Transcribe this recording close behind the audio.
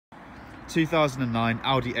2009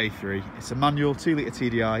 Audi A3. It's a manual 2-litre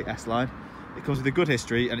TDI S-Line. It comes with a good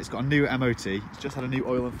history and it's got a new MOT. It's just had a new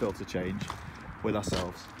oil and filter change with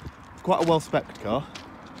ourselves. It's quite a well-spec'd car.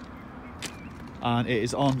 And it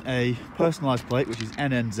is on a personalised plate, which is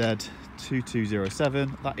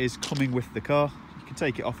NNZ2207. That is coming with the car. You can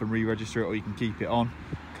take it off and re-register it, or you can keep it on.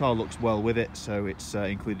 The car looks well with it, so it's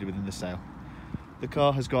included within the sale. The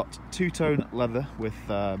car has got two-tone leather with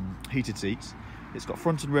heated seats. It's got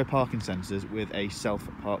front and rear parking sensors with a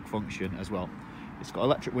self-park function as well. It's got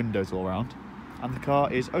electric windows all around, and the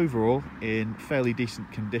car is overall in fairly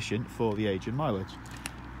decent condition for the age and mileage.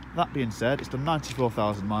 That being said, it's done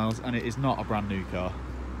 94,000 miles and it is not a brand new car.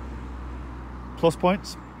 Plus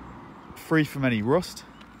points: free from any rust.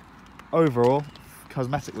 Overall,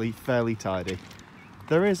 cosmetically fairly tidy.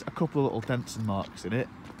 There is a couple of little dents and marks in it.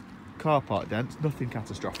 Car park dents, nothing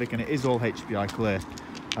catastrophic, and it is all HPI clear.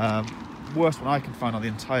 Worst one I can find on the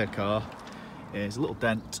entire car is a little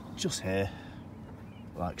dent just here,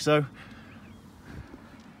 like so.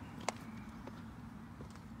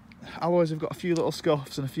 Alloys have got a few little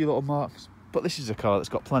scuffs and a few little marks, but this is a car that's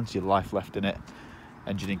got plenty of life left in it,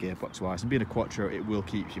 engine and gearbox wise, and being a Quattro, it will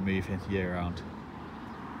keep you moving year round.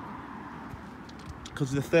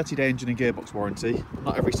 Because of the 30-day engine and gearbox warranty,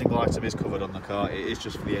 not every single item is covered on the car. It is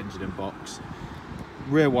just for the engine and box.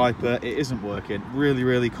 Rear wiper, it isn't working.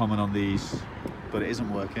 Really common on these, but it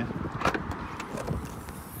isn't working.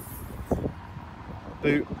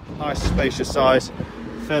 Boot, nice spacious size,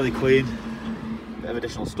 fairly clean. Bit of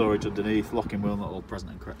additional storage underneath, locking wheel nut all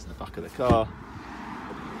present and correct in the back of the car.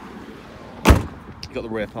 You've got the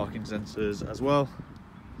rear parking sensors as well.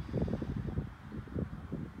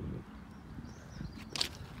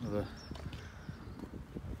 Another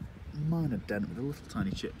minor dent with a little tiny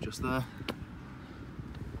chip just there.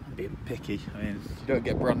 I'm being picky. I mean, you don't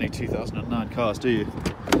get brand new 2009 cars, do you?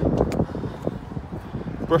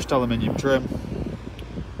 Brushed aluminium trim.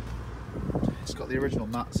 It's got the original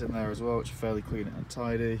mats in there as well, which are fairly clean and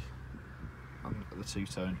tidy. And the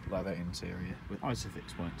two-tone leather interior with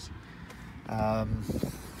Isofix points.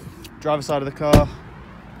 Driver side of the car,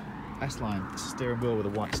 S-Line steering wheel with a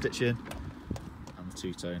white stitching, and the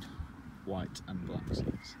two-tone white and black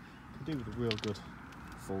seats. Can do with a real good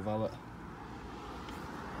full valet.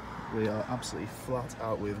 We are absolutely flat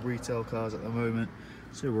out with retail cars at the moment,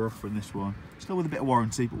 so we're offering this one still with a bit of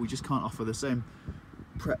warranty, but we just can't offer the same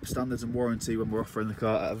prep standards and warranty when we're offering the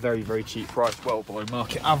car at a very cheap price, well below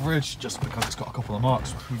market average, just because it's got a couple of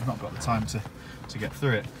marks. We've not got the time to get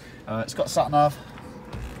through it. It's got sat nav.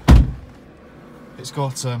 It's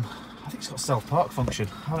got I think it's got a self-park function.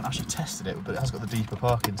 I haven't actually tested it, but it has got the deeper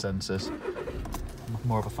parking sensors. I'm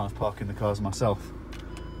more of a fan of parking the cars myself,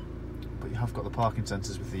 but you have got the parking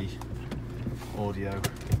sensors with the audio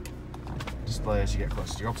display as you get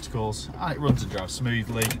closer to your obstacles, and it runs and drives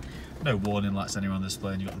smoothly. No warning lights anywhere on the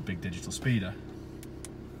display, and you've got the big digital speeder.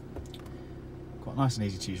 Quite nice and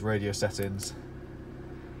easy to use radio settings,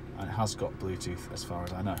 and it has got Bluetooth as far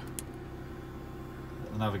as I know.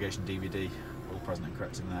 The navigation DVD all present and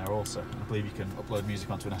correct in there also. And I believe you can upload music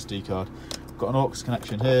onto an SD card. Got an aux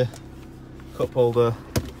connection here, cup holder,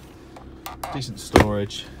 decent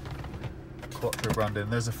storage, Quattro branding.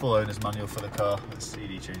 There's a full owner's manual for the car with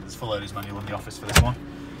CD change. There's a full owner's manual in the office for this one.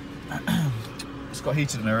 It's got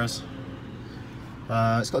heated mirrors.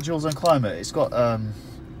 It's got dual zone climate. It's got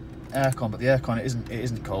aircon, but the aircon it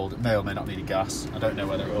isn't cold. It may or may not need a gas. I don't know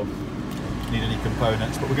whether it will need any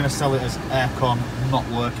components, but we're going to sell it as aircon not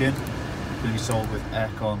working. It's going to be sold with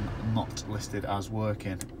aircon not listed as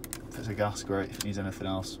working. If it's a gas, great. If it needs anything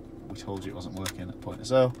else, we told you it wasn't working at point of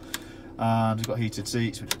sale. And we've got heated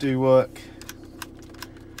seats, which do work.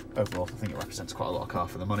 Overall, I think it represents quite a lot of car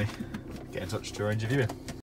for the money. Get in touch to arrange a viewing.